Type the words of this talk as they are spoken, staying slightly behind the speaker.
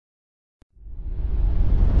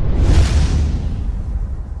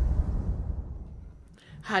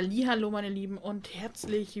Hallihallo meine Lieben und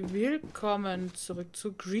herzlich willkommen zurück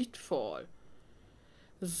zu GreedFall.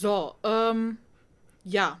 So,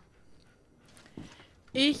 ja.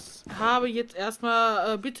 Ich habe jetzt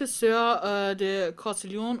erstmal, bitte Sir, der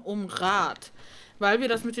Corsair um Rat. Weil wir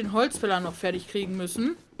das mit den Holzfällern noch fertig kriegen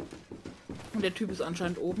müssen. Und der Typ ist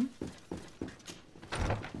anscheinend oben.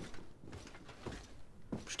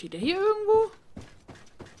 Steht der hier irgendwo?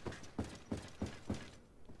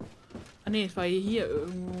 Ah ne, es war hier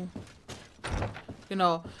irgendwo.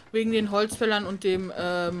 Genau, wegen den Holzfällern und dem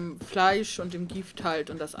Fleisch und dem Gift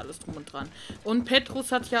halt und das alles drum und dran. Und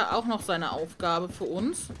Petrus hat ja auch noch seine Aufgabe für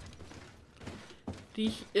uns, die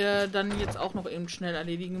ich dann jetzt auch noch eben schnell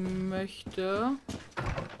erledigen möchte.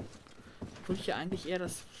 Obwohl ich ja eigentlich eher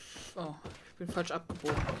das... Oh, ich bin falsch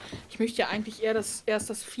abgebogen. Ich möchte ja eigentlich eher erst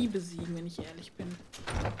das Vieh besiegen, wenn ich ehrlich bin.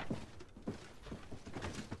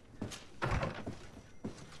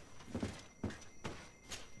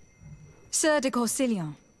 Sir de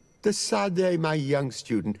Corsair. Decidez, my young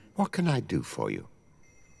student, what can I do for you?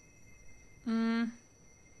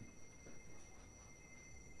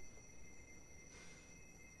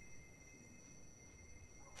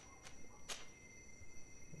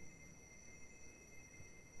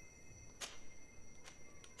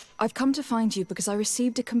 I've come to find you because I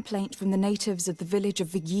received a complaint from the natives of the village of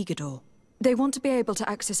Blackwidow. They want to be able to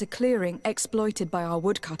access a clearing exploited by our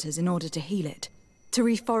woodcutters in order to heal it. To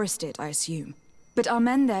reforest it, I assume. But our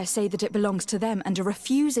men there say that it belongs to them and are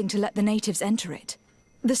refusing to let the natives enter it.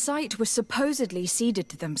 The site was supposedly ceded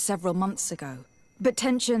to them several months ago. But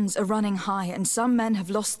tensions are running high and some men have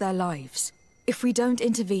lost their lives. If we don't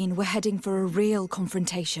intervene, we're heading for a real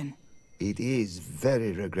confrontation. It is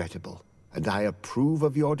very regrettable, and I approve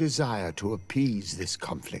of your desire to appease this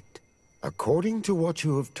conflict. According to what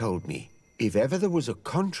you have told me, if ever there was a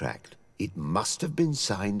contract, it must have been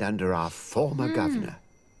signed under our former governor.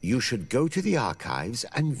 You should go to the archives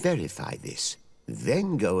and verify this.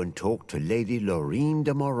 Then go and talk to Lady Laurine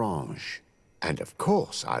de Morange. And of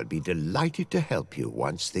course, I'll be delighted to help you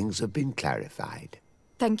once things have been clarified.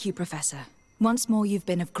 Thank you, Professor. Once more, you've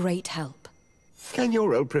been of great help. Can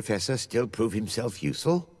your old professor still prove himself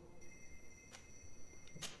useful?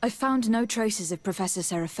 I've found no traces of Professor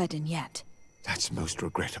Seraphedin yet. That's most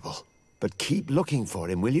regrettable. But keep looking for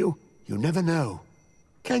him, will you? You never know.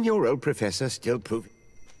 Can your old professor still prove...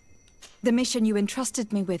 The mission you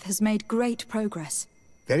entrusted me with has made great progress.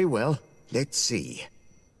 Very well. Let's see.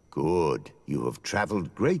 Good. You have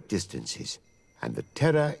traveled great distances, and the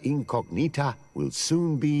terra incognita will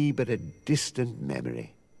soon be but a distant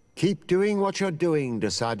memory. Keep doing what you're doing,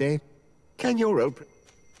 de Sade. Can your old...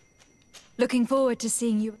 Looking forward to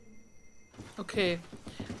seeing you. Okay.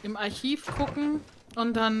 Im Archiv gucken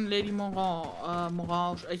und dann Lady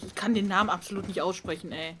Morange. Ich kann den Namen absolut nicht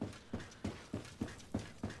aussprechen, ey.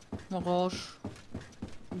 Morange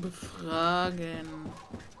befragen.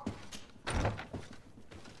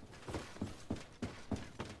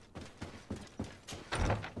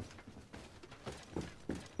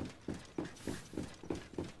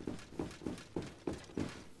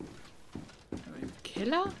 Im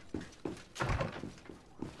Keller?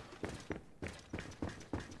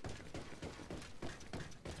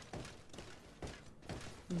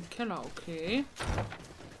 Im Keller, okay.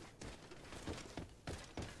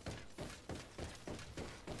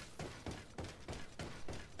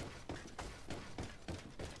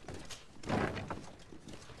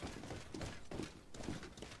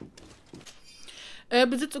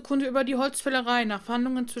 Besitzurkunde über die Holzfällerei. Nach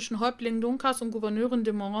Verhandlungen zwischen Häuptling Dunkas und Gouverneurin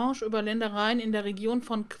de Morange über Ländereien in der Region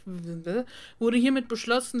von wurde hiermit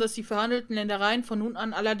beschlossen, dass die verhandelten Ländereien von nun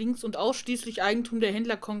an allerdings und ausschließlich Eigentum der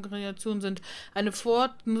Händlerkongregation sind. Eine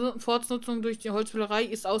Fortnutzung durch die Holzfällerei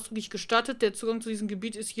ist ausdrücklich gestattet. Der Zugang zu diesem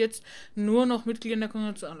Gebiet ist jetzt nur noch Mitgliedern der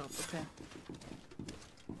Kongregation erlaubt. Okay.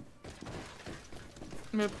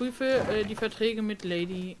 Überprüfe die Verträge mit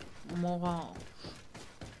Lady Morange.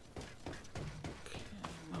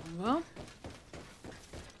 Ja.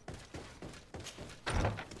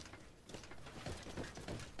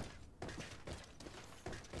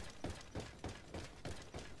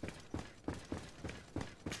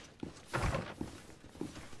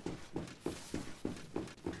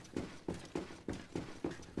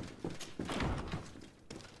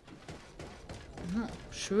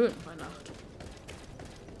 Schön bei Nacht.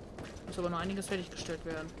 Muss aber noch einiges fertiggestellt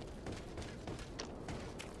werden.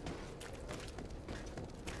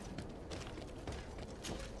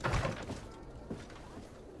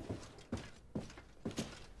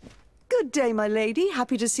 Good day, my lady.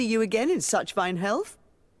 Happy to see you again in such fine health.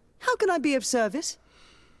 How can I be of service?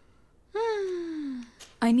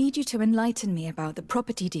 I need you to enlighten me about the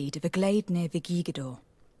property deed of a glade near Blackwidow.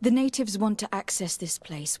 The natives want to access this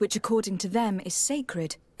place, which according to them is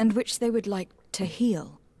sacred, and which they would like to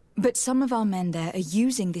heal. But some of our men there are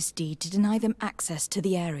using this deed to deny them access to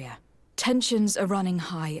the area. Tensions are running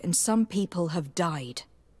high, and some people have died.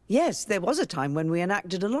 Yes, there was a time when we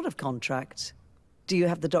enacted a lot of contracts. Do you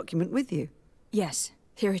have the document with you? Yes,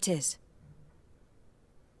 here it is.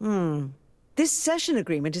 This cession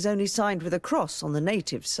agreement is only signed with a cross on the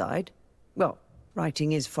native side. Well,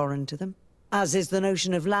 writing is foreign to them, as is the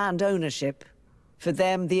notion of land ownership. For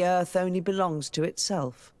them, the earth only belongs to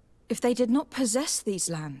itself. If they did not possess these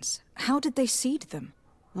lands, how did they cede them?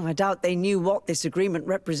 I doubt they knew what this agreement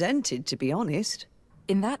represented, to be honest.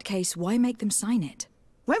 In that case, why make them sign it?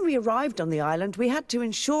 When we arrived on the island, we had to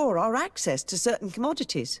ensure our access to certain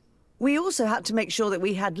commodities. We also had to make sure that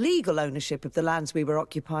we had legal ownership of the lands we were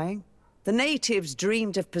occupying. The natives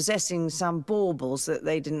dreamed of possessing some baubles that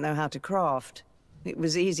they didn't know how to craft. It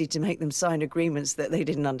was easy to make them sign agreements that they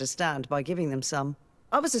didn't understand by giving them some.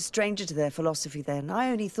 I was a stranger to their philosophy then.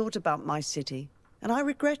 I only thought about my city, and I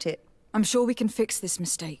regret it. I'm sure we can fix this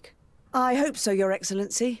mistake. I hope so, Your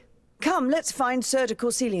Excellency. Come, let's find Sir de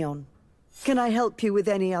Corsilion. Can I help you with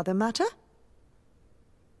any other matter?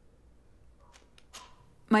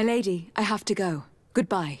 My lady, I have to go.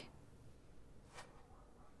 Goodbye.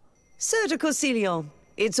 Sir de Corsilion,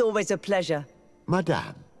 it's always a pleasure.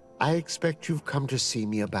 Madame, I expect you've come to see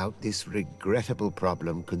me about this regrettable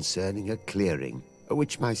problem concerning a clearing,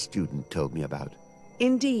 which my student told me about.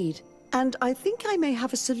 Indeed. And I think I may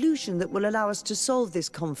have a solution that will allow us to solve this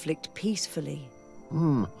conflict peacefully.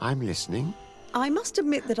 I'm listening. I must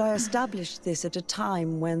admit that I established this at a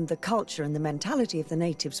time when the culture and the mentality of the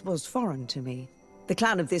natives was foreign to me. The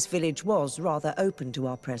clan of this village was rather open to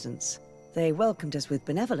our presence. They welcomed us with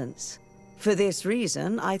benevolence. For this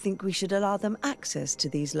reason, I think we should allow them access to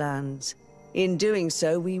these lands. In doing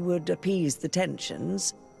so, we would appease the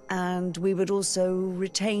tensions, and we would also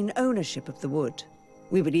retain ownership of the wood.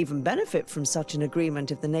 We would even benefit from such an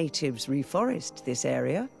agreement if the natives reforest this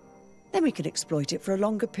area. Then we could exploit it for a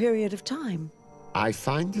longer period of time. I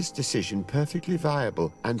find this decision perfectly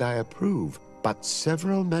viable, and I approve, but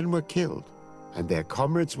several men were killed, and their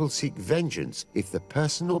comrades will seek vengeance if the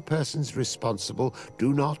person or persons responsible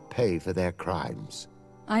do not pay for their crimes.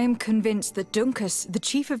 I am convinced that Dunkus, the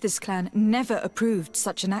chief of this clan, never approved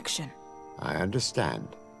such an action. I understand,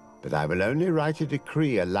 but I will only write a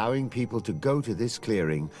decree allowing people to go to this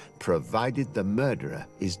clearing, provided the murderer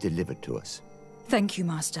is delivered to us. Thank you,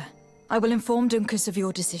 Master. I will inform Dunkus of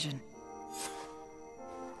your decision.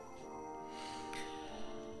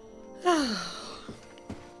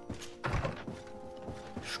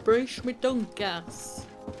 Sprich mit Dunkus.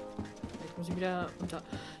 Ich muss sie wieder unter...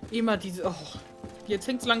 Immer diese... Oh, jetzt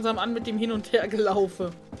fängt es langsam an mit dem Hin- und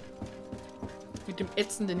Hergelaufe. Mit dem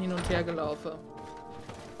ätzenden Hin- und Hergelaufe.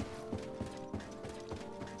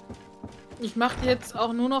 Ich mache jetzt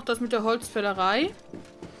auch nur noch das mit der Holzfällerei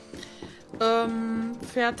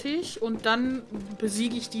fertig und dann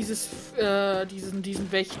besiege ich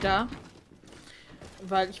diesen Wächter.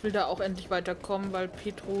 Weil ich will da auch endlich weiterkommen, weil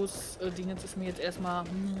Petrus Dingens ist mir jetzt erstmal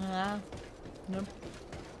ne?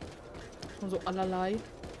 So allerlei.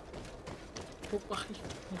 Oh, ach,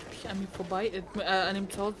 ich bin an mir vorbei, an dem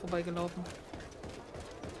Zaun vorbeigelaufen.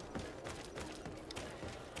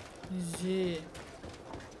 So.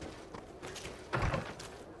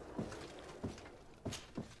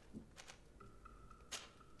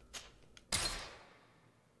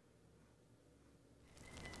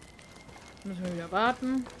 Müssen wir wieder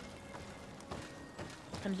warten.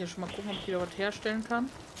 Kann ich ja schon mal gucken, ob ich wieder was herstellen kann.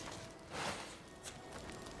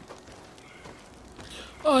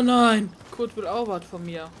 Oh nein! Kurt will auch was von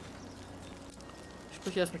mir. Ich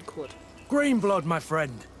spreche erst mit Kurt. Greenblood, my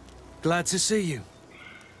friend. Glad to see you.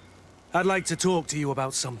 I'd like to talk to you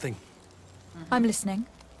about something. I'm listening.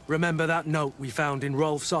 Remember that note we found in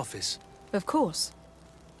Rolf's office? Of course.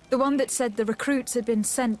 The one that said the recruits had been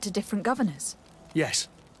sent to different governors. Yes.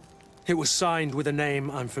 It was signed with a name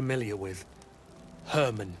I'm familiar with.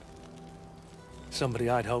 Herman. Somebody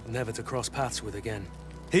I'd hoped never to cross paths with again.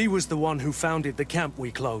 He was the one who founded the camp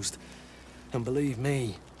we closed. And believe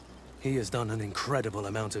me, he has done an incredible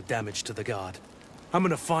amount of damage to the guard. I'm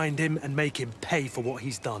gonna find him and make him pay for what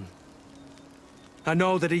he's done. I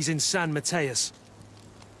know that he's in San Mateus.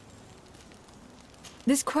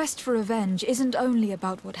 This quest for revenge isn't only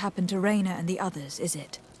about what happened to Raina and the others, is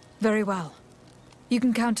it? Very well. You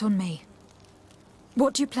can count on me.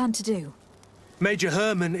 What do you plan to do? Major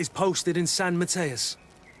Herman is posted in San Mateus.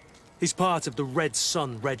 He's part of the Red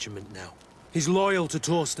Sun Regiment now. He's loyal to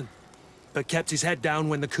Torsten, but kept his head down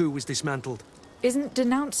when the coup was dismantled. Isn't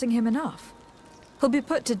denouncing him enough? He'll be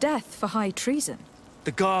put to death for high treason.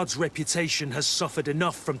 The guard's reputation has suffered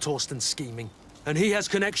enough from Torsten's scheming. And he has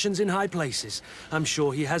connections in high places. I'm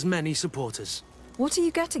sure he has many supporters. What are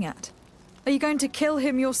you getting at? Are you going to kill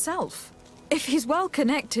him yourself? If he's well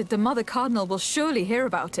connected, the Mother Cardinal will surely hear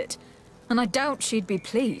about it. And I doubt she'd be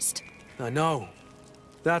pleased. I know.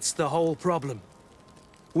 That's the whole problem.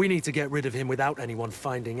 We need to get rid of him without anyone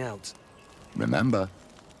finding out. Remember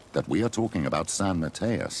that we are talking about San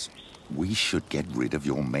Mateus. We should get rid of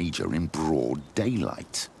your major in broad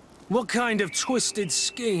daylight. What kind of twisted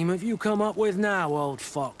scheme have you come up with now, old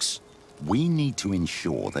fox? We need to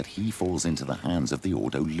ensure that he falls into the hands of the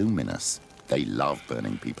Ordo Luminous. They love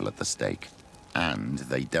burning people at the stake. And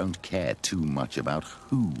they don't care too much about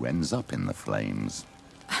who ends up in the flames.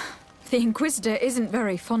 The Inquisitor isn't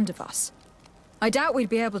very fond of us. I doubt we'd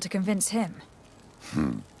be able to convince him.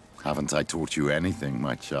 Haven't I taught you anything,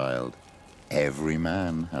 my child? Every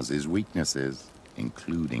man has his weaknesses,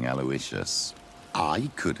 including Aloysius. I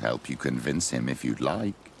could help you convince him if you'd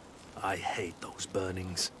like. I hate those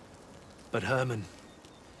burnings. But Herman,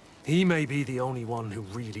 he may be the only one who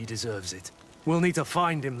really deserves it. We'll need to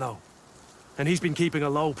find him, though. And he's been keeping a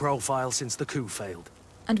low profile since the coup failed.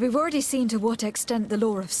 And we've already seen to what extent the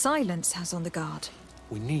law of silence has on the guard.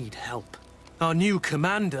 We need help. Our new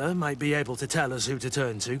commander might be able to tell us who to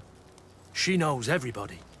turn to. She knows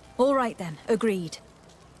everybody. All right then, agreed.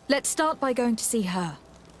 Let's start by going to see her.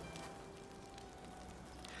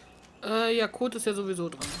 Ja, Code ist ja sowieso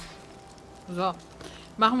dran. So.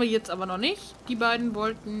 Machen wir jetzt aber noch nicht. Die beiden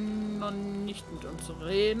wollten noch nicht mit uns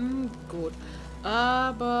reden. Gut.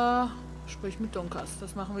 Aber sprich mit Dunkas.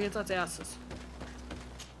 Das machen wir jetzt als erstes.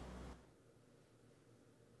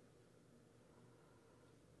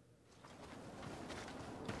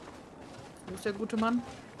 Wo ist der gute Mann?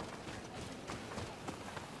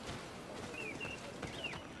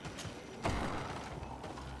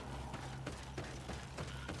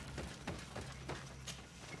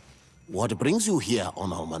 What brings you here,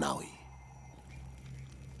 Ono Manawi?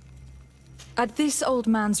 At this old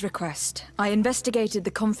man's request, I investigated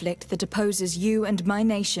the conflict that opposes you and my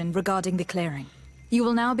nation regarding the clearing. You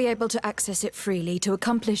will now be able to access it freely to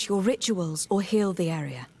accomplish your rituals or heal the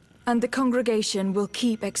area. And the congregation will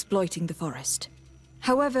keep exploiting the forest.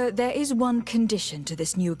 However, there is one condition to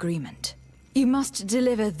this new agreement. You must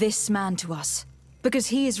deliver this man to us, because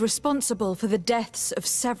he is responsible for the deaths of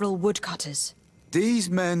several woodcutters. These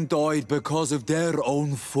men died because of their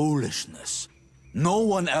own foolishness. No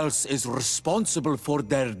one else is responsible for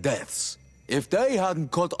their deaths. If they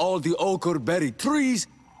hadn't cut all the oakerberry trees,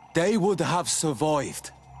 they would have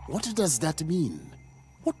survived. What does that mean?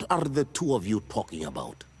 What are the two of you talking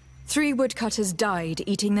about? 3 woodcutters died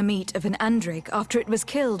eating the meat of an andrig after it was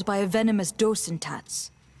killed by a venomous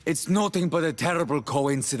dosentats. It's nothing but a terrible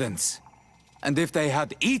coincidence. And if they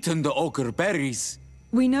had eaten the oakerberries...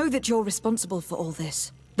 We know that you're responsible for all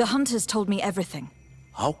this. The hunters told me everything.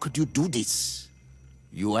 How could you do this?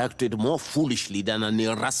 You acted more foolishly than an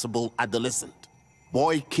irascible adolescent.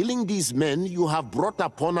 By killing these men, you have brought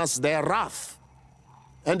upon us their wrath.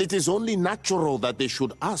 And it is only natural that they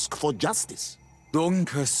should ask for justice.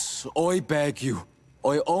 Dunkus, I beg you.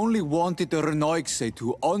 I only wanted the Renoigse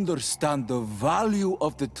to understand the value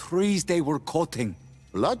of the trees they were cutting.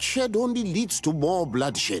 Bloodshed only leads to more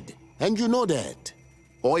bloodshed, and you know that.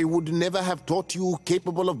 I would never have thought you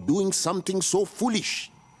capable of doing something so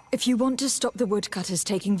foolish. If you want to stop the woodcutters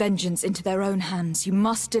taking vengeance into their own hands, you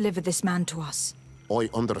must deliver this man to us. I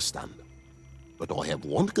understand. But I have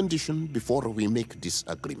one condition before we make this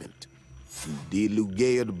agreement. The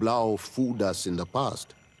Lugeid Blau fooled us in the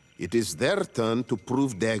past. It is their turn to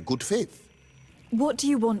prove their good faith. What do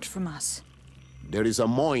you want from us? There is a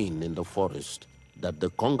mine in the forest that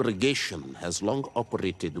the congregation has long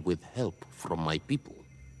operated with help from my people.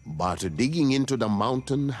 But digging into the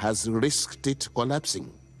mountain has risked it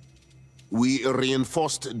collapsing. We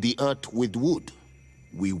reinforced the earth with wood.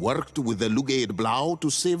 We worked with the Lugeid Blau to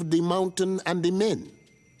save the mountain and the men.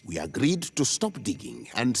 We agreed to stop digging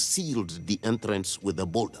and sealed the entrance with a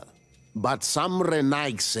boulder. But some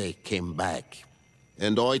Renaigse came back,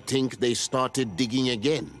 and I think they started digging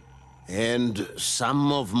again. And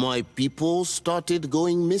some of my people started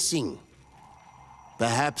going missing.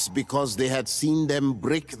 Perhaps because they had seen them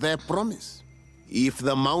break their promise. If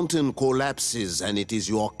the mountain collapses and it is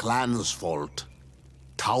your clan's fault,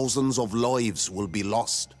 thousands of lives will be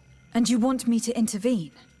lost. And you want me to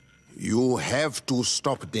intervene? You have to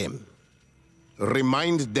stop them.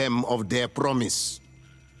 Remind them of their promise.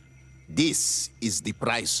 This is the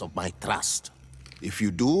price of my trust. If you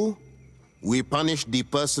do, we punish the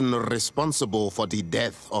person responsible for the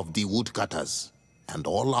death of the woodcutters, and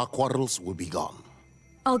all our quarrels will be gone.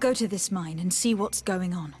 I'll go to this mine and see what's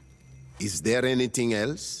going on. Is there anything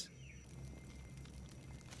else?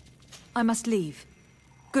 I must leave.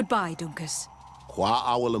 Goodbye, Dunkus.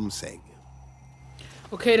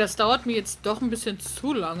 Okay, das dauert mir jetzt doch ein bisschen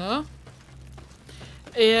zu lange.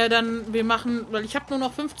 Wir machen, weil ich habe nur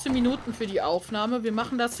noch 15 Minuten für die Aufnahme. Wir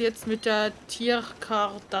machen das jetzt mit der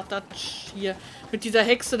Tierkartatsch hier. Mit dieser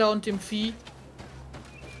Hexe da und dem Vieh.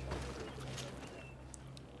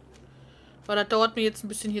 Weil das dauert mir jetzt ein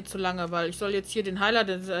bisschen hier zu lange, weil ich soll jetzt hier den Heiler...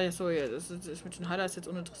 Achso, ja, das ist mit dem Heiler ist jetzt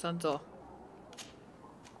uninteressant. So.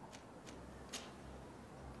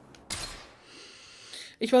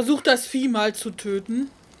 Ich versuche das Vieh mal zu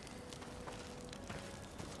töten.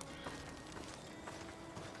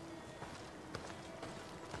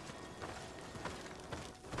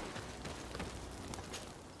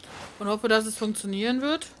 Und hoffe, dass es funktionieren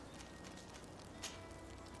wird.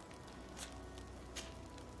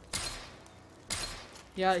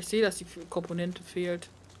 Ja, ich sehe, dass die Komponente fehlt.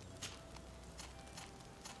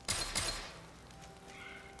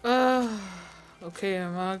 Okay,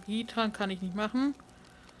 Magietrank kann ich nicht machen.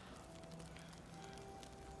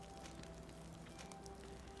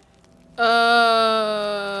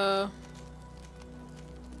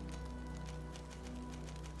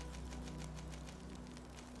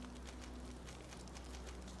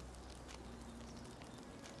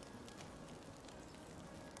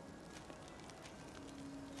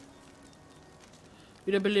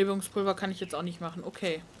 Wiederbelebungspulver kann ich jetzt auch nicht machen.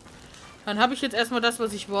 Okay. Dann habe ich jetzt erstmal das,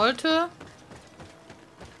 was ich wollte.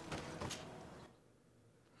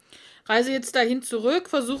 Reise jetzt dahin zurück.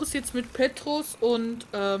 Versuche es jetzt mit Petrus und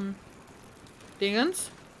Dingens.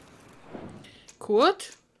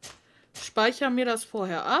 Kurt. Speichere mir das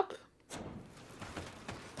vorher ab.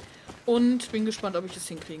 Und bin gespannt, ob ich es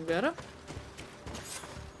hinkriegen werde.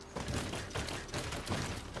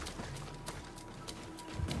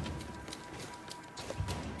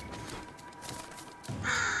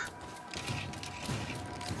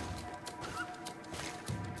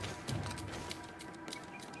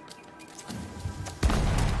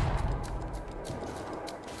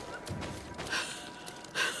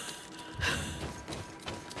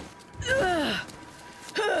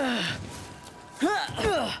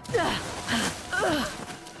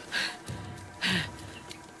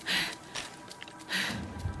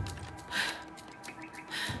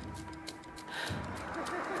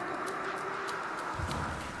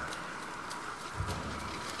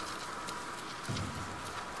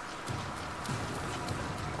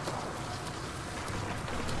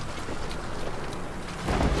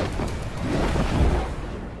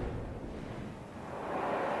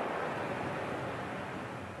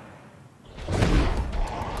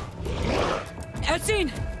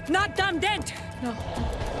 Erziehen! Not done dead! Ja.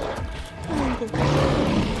 Oh, gut.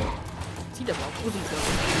 Sieht aber auch gruselig aus.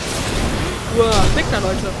 Uah, weg da,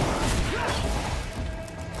 Leute.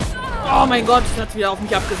 Oh mein Gott, das hat wieder auf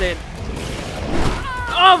mich abgesehen.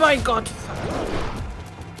 Oh mein Gott.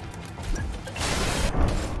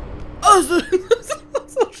 Oh, so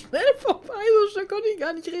schnell vorbei. So schnell konnte ich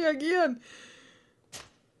gar nicht reagieren.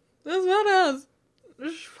 Was war das?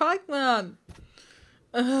 Fuck, man.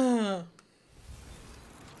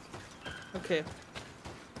 Okay.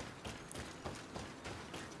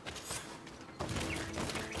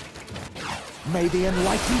 May the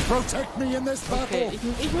Enlightened protect me in this battle. Okay,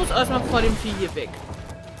 ich muss erstmal vor dem Vieh hier weg.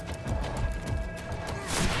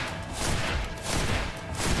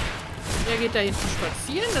 Er geht da hinten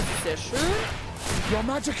spazieren, das ist sehr schön. Your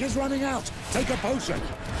magic is running out. Take a potion.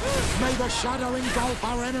 May the shadow engulf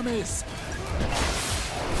our enemies.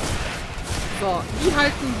 So, die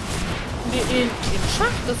halten wir in Schach,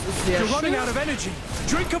 das ist sehr schön. Running out of energy.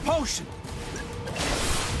 Drink a potion.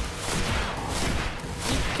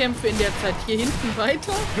 Ich kämpfe in der Zeit hier hinten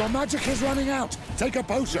weiter. Your magic is running out. Take a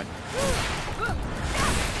potion.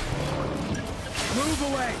 Move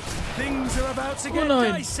away. Things are about to get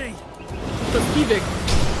dicey. Das Vieh weg.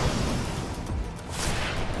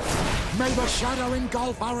 May the shadow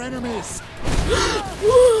engulf our enemies.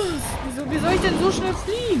 Wie soll ich denn so schnell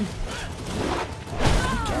fliehen?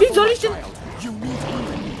 Wie soll ich denn... You need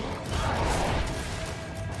healing.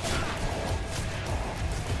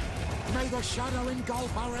 May the shadow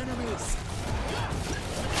engulf our enemies.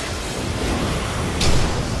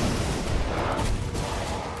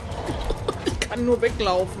 Ich kann nur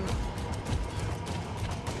weglaufen.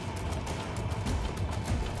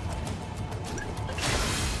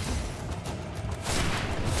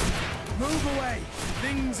 Move away.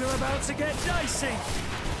 Things are about to get dicey.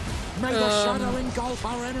 May the shadow engulf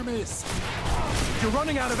our enemies. You're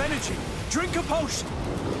running out of energy. Drink a potion.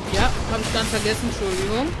 Ja, habe ich ganz vergessen,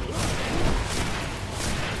 Entschuldigung.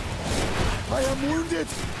 I am wounded.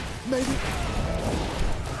 May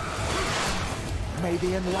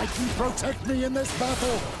the enlightened protect me in this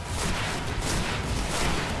battle.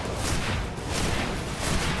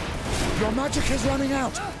 Your magic is running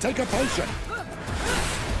out. Take a potion.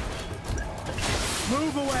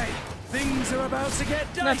 Move away. Things are about to get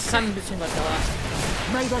dicey. Das kann ein bisschen was dauern.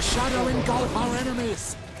 May the shadow engulf our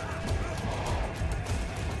enemies.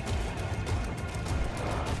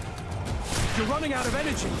 You're running out of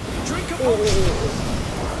energy. Drink a potion.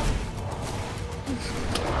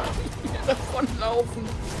 Davonlaufen.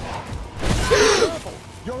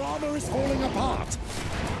 Your armor is falling apart.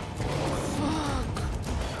 Fuck.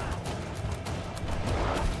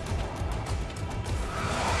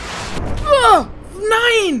 Oh,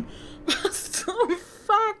 nein! Was zum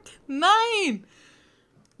Fuck? Nein!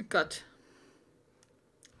 Oh Gott.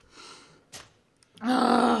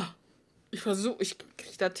 Ah, ich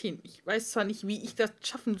krieg das hin. Ich weiß zwar nicht, wie ich das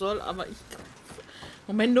schaffen soll, aber ich...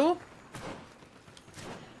 Momento.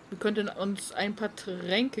 Wir könnten uns ein paar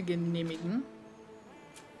Tränke genehmigen.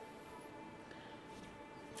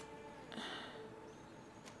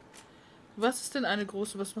 Was ist denn eine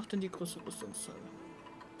große... Was macht denn die große Rüstungszahl?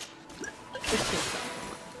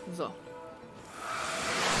 So.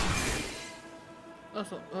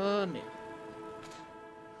 Achso, nee.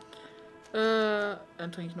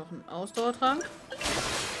 Dann trinke ich noch einen Ausdauertrank.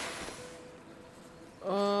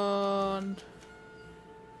 Und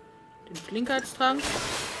den Flinkheitstrank.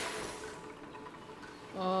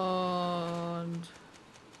 Und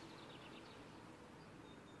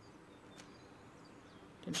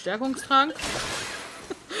den Stärkungstrank.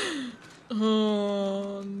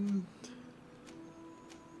 Und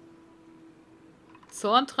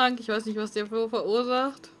Zorntrank, ich weiß nicht, was der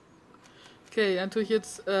verursacht. Okay, dann tue ich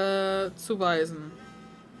jetzt zuweisen.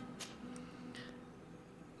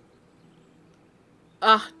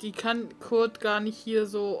 Ach, die kann Kurt gar nicht hier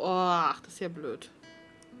so... Oh, ach, das ist ja blöd.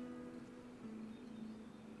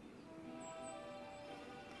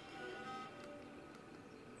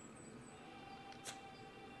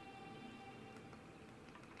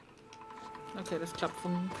 Okay, das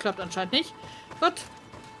klappt anscheinend nicht. Gut.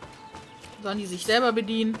 Sollen die sich selber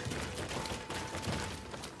bedienen?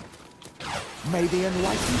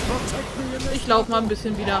 Ich laufe mal ein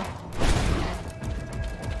bisschen wieder.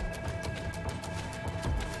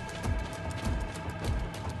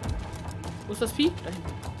 Wo ist das Vieh? Da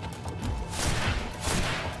hinten.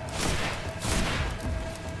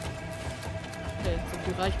 Okay, so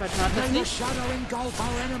viel Reichweite hat das nicht.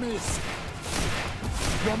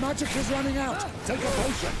 Your magic is running out. Take a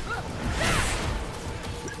potion.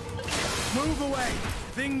 Move away.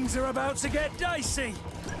 Things are about to get dicey.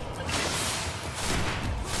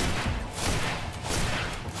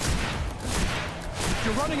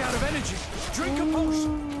 You're running out of energy. Drink a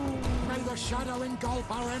potion. May the shadow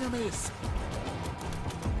engulf our enemies.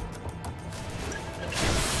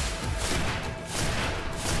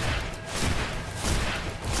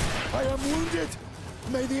 I am wounded.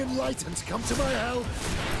 May the enlightened come to my help.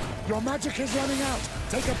 Your magic is running out.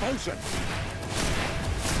 Take a potion.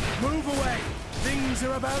 Move away. Things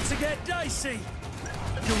are about to get dicey.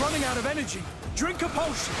 You're running out of energy. Drink a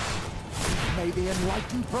potion. May the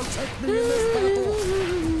enlightened protect me in this battle.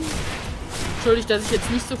 Entschuldigt, dass ich jetzt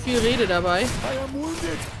nicht so viel rede dabei. I am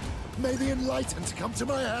wounded. May the enlightened come to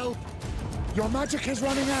my help. Your magic is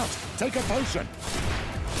running out. Take a potion.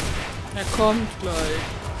 Er kommt gleich.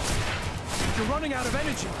 You're running out of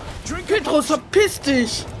energy. Drink a Petrus, verpiss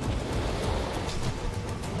dich!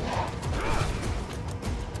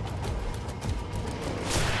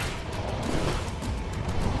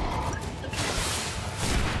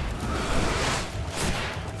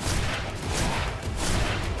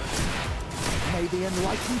 May the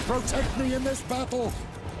enlightened protect me in this battle.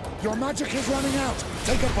 Your magic is running out.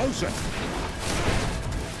 Take a potion.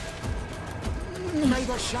 May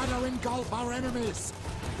the shadow engulf our enemies.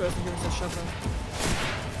 Ich weiß nicht, ob ich das schaffe.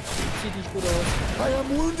 Sieht nicht gut aus. I am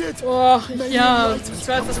wounded. Oh, ja, ich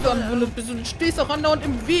weiß, dass du anwundet bist und du stehst auch andauernd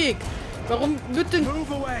im Weg. Warum wird denn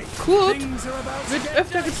Kurt wird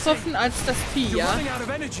öfter getroffen als das Vieh, ja?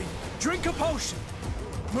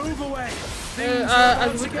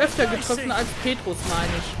 Also wird öfter getroffen als Petrus,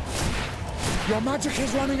 meine ich. Your magic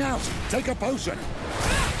is running out. Take a potion.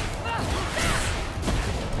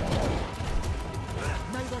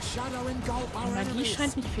 Die Magie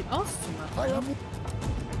scheint nicht viel auszumachen.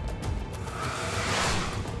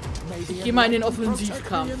 Ich gehe mal in den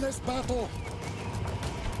Offensivkampf.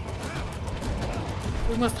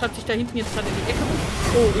 Irgendwas treibt sich da hinten jetzt gerade in die Ecke.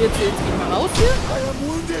 Oh, jetzt gehen wir raus hier.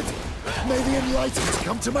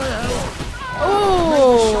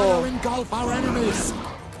 Oh!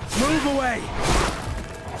 Move away!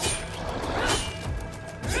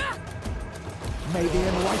 May the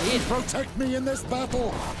Enlightened protect me in this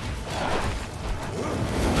battle.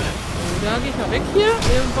 Da geh ich mal weg hier.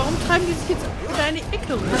 Warum treiben die sich jetzt wieder in die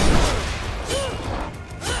Ecke rum?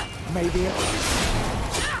 May the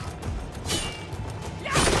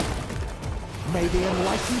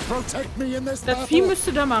Enlightened protect me in this battle. Das Vieh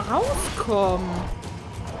müsste da mal rauskommen.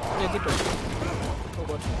 Ja, geht doch. Oh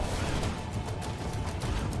Gott.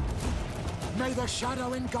 May the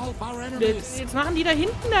shadow engulf our enemies. Jetzt machen die da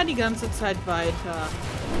hinten da die ganze Zeit weiter.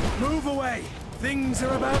 Move away! Things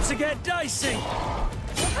are about to get dicey!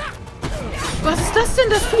 Was ist das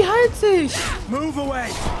denn? Das Vieh heilt sich. Move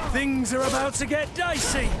away! Things are about to get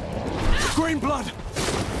dicey! Green blood!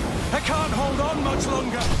 I can't hold on much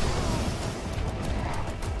longer!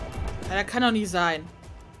 Ja, das kann doch nicht sein.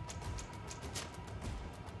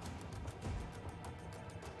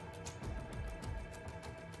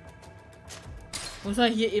 Muss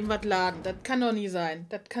man hier eben was laden. Das kann doch nicht sein.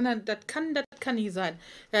 Das kann nicht sein.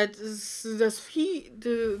 Das Vieh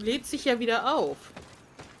lädt sich ja wieder auf.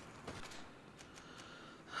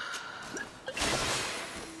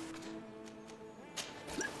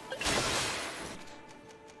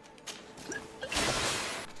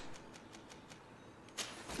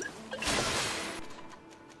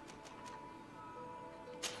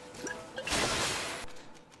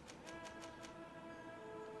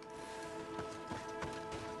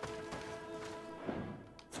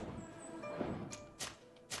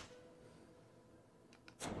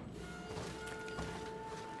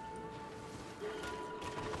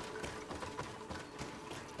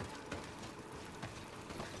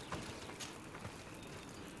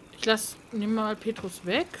 Nehmen wir mal Petrus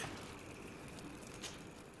weg.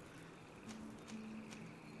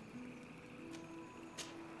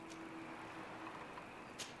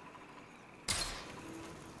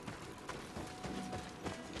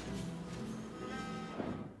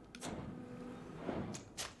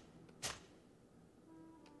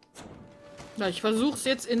 Na, ich versuche es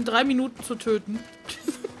jetzt in 3 Minuten zu töten.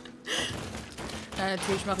 Ja,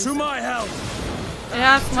 natürlich mache ich es.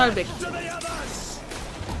 Erstmal weg.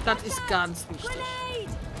 Das ist ganz wichtig.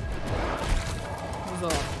 So.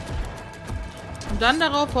 Und dann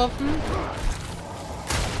darauf hoffen.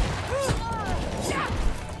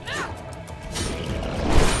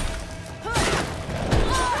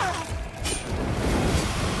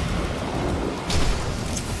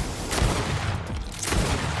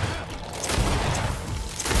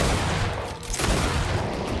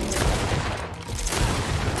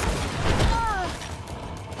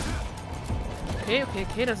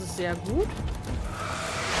 Okay, das ist sehr gut.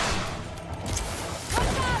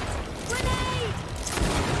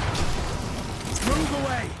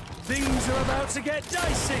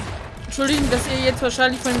 Entschuldigung, dass ihr jetzt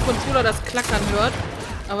wahrscheinlich von dem Controller das Klackern hört.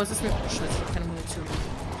 Aber es ist mir... Oh, Scheiße, ich habe keine Munition.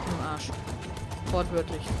 Im Arsch.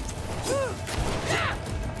 Wortwörtlich.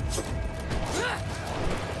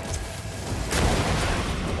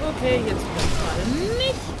 Okay, jetzt kommt gerade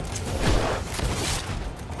nicht.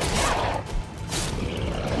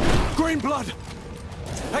 Green blood.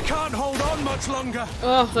 I can't hold on much longer.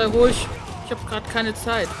 Ach, sei ruhig. Ich habe gerade keine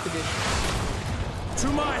Zeit für dich. To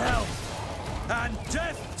my help and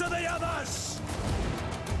death to the others.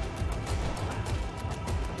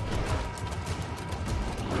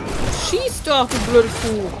 Schieß doch, du blöde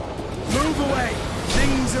Kuh. Move away.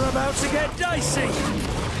 Things are about to get dicey.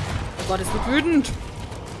 Oh Gott, es wird wütend.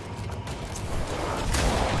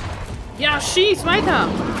 Ja, schieß weiter.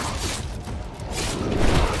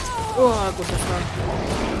 Oh, gut, das war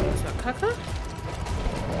Kacke.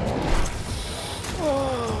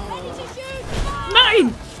 Oh.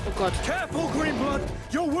 Nein! Oh Gott. Careful, Greenblood.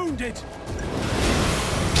 You're wounded.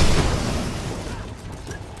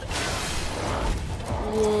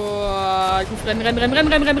 Oh, ich muss rennen.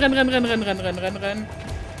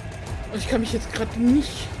 Und ich kann mich jetzt gerade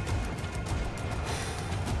nicht.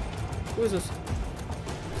 Wo ist es?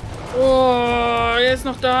 Oh, er ist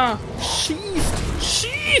noch da. Schießt!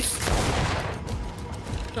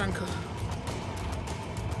 Danke.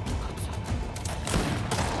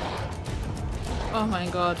 Oh mein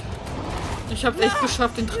Gott. Ich hab's echt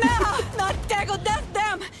geschafft, den Trick.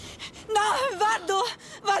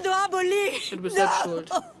 Du bist selbst schuld.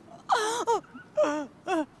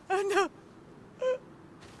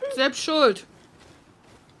 Selbst schuld.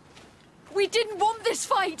 We didn't want this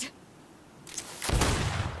fight.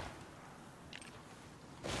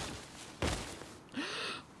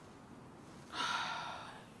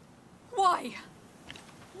 Why?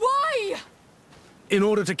 Why? In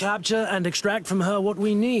order to capture and extract from her what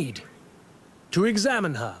we need. To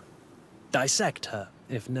examine her. Dissect her,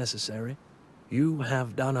 if necessary. You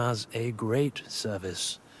have done us a great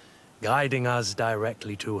service, guiding us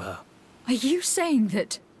directly to her. Are you saying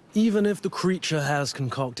that... Even if the creature has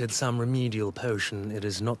concocted some remedial potion, it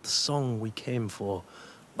is not the song we came for,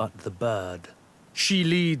 but the bird. She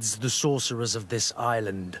leads the sorcerers of this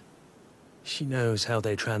island. She knows how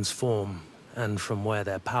they transform, and from where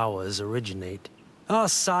their powers originate. Our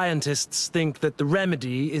scientists think that the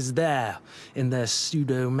remedy is there, in their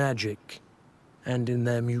pseudo-magic, and in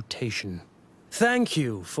their mutation. Thank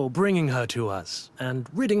you for bringing her to us, and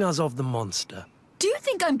ridding us of the monster. Do you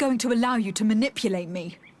think I'm going to allow you to manipulate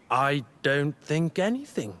me? I don't think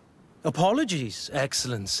anything. Apologies,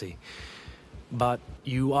 Excellency. But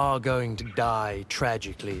you are going to die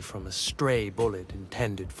tragically from a stray bullet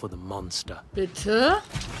intended for the monster. Bitte?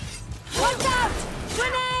 Watch out!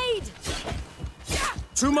 Grenade!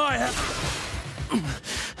 To my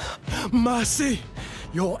mercy,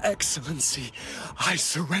 Your Excellency, I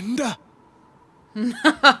surrender.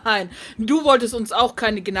 Nein, du wolltest uns auch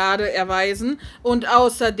keine Gnade erweisen und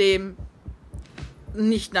außerdem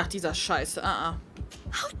nicht nach dieser Scheiße.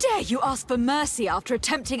 How dare you ask for mercy after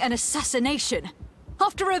attempting an assassination?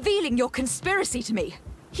 After revealing your conspiracy to me?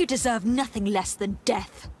 You deserve nothing less than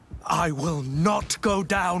death. I will not go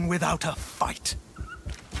down without a fight.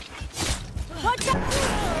 Watch out!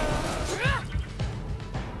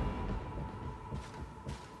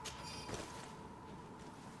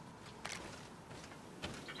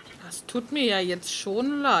 Das tut mir ja jetzt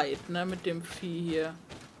schon leid, ne, mit dem Vieh hier.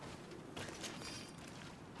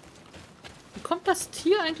 Wie kommt das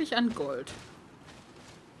Tier eigentlich an Gold?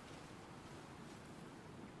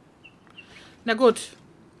 Na gut.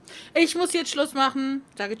 Ich muss jetzt Schluss machen.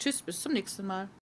 Sage tschüss, bis zum nächsten Mal.